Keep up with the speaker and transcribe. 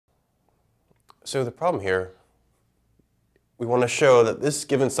So the problem here, we want to show that this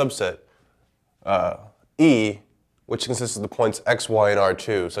given subset, E, which consists of the points x, y, and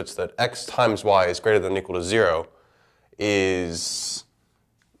R2, such that x times y is greater than or equal to 0, it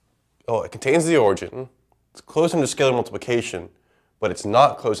contains the origin, it's closed under scalar multiplication, but it's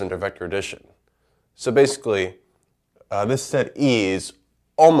not closed under vector addition. So basically, this set E is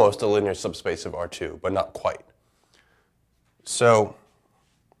almost a linear subspace of R2, but not quite. So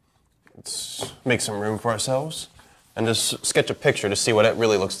let's make some room for ourselves and just sketch a picture to see what it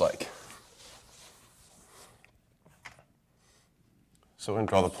really looks like. So we're going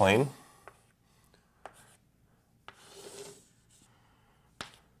to draw the plane.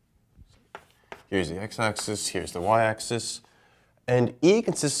 Here's the x-axis, here's the y-axis. And E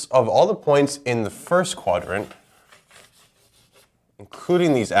consists of all the points in the first quadrant,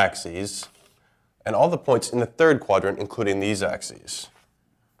 including these axes, and all the points in the third quadrant, including these axes.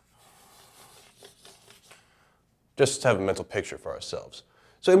 Just to have a mental picture for ourselves.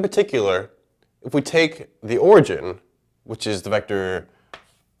 So in particular, if we take the origin, which is the vector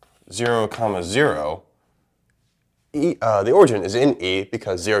 0, 0, the origin is in E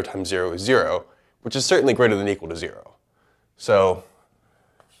because 0 times 0 is 0, which is certainly greater than or equal to 0. So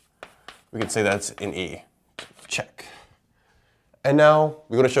we can say that's in E. Check. And now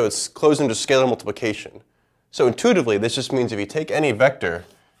we're going to show it's closed under scalar multiplication. So intuitively, this just means if you take any vector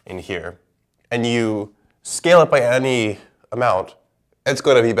in here and you scale it by any amount, it's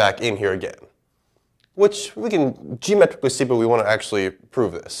going to be back in here again. Which we can geometrically see, but we want to actually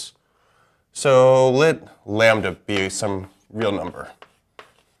prove this. So let lambda be some real number.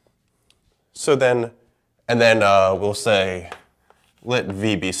 So then, we'll say let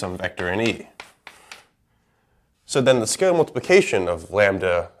v be some vector in E. So then the scalar multiplication of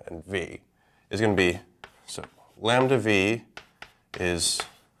lambda and v is going to be, so lambda v is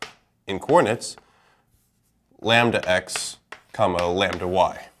in coordinates lambda x comma lambda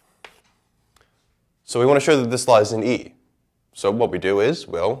y. So we want to show that this lies in E. So what we do is,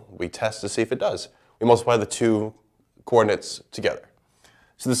 well, we test to see if it does. We multiply the two coordinates together.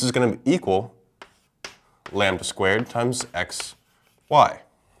 So this is going to equal lambda squared times x, y.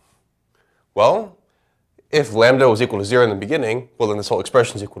 Well, if lambda was equal to 0 in the beginning, well then this whole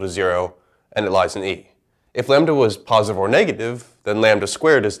expression is equal to 0 and it lies in E. If lambda was positive or negative, then lambda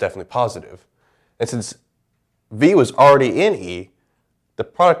squared is definitely positive. And since v was already in E, the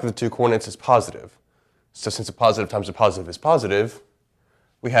product of the two coordinates is positive. So since a positive times a positive is positive,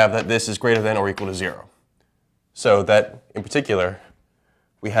 we have that this is greater than or equal to 0. So that, in particular,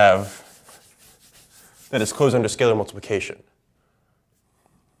 we have that it's closed under scalar multiplication.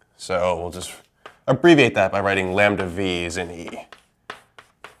 So we'll just abbreviate that by writing lambda v is in E.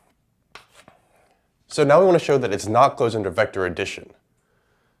 So now we want to show that it's not closed under vector addition.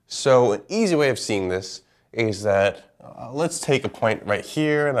 So an easy way of seeing this is that let's take a point right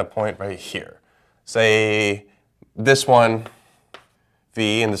here and a point right here. Say this one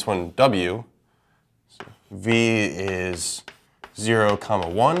v and this one w. So v is 0,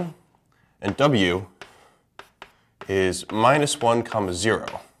 1, and w is -1,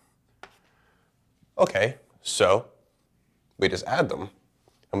 0. Okay, so we just add them,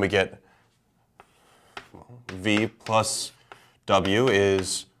 and we get v plus w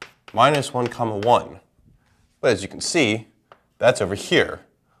is -1, 1. But as you can see, that's over here,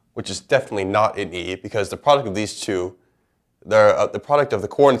 which is definitely not in E, because the product of these two, the product of the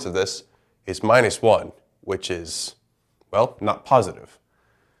coordinates of this is -1, which is, well, not positive.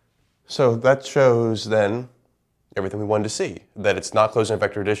 So that shows then everything we wanted to see, that it's not closed under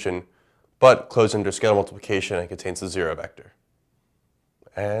vector addition, but closed under scalar multiplication and contains the 0 vector.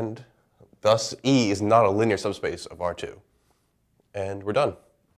 And thus E is not a linear subspace of R2. And we're done.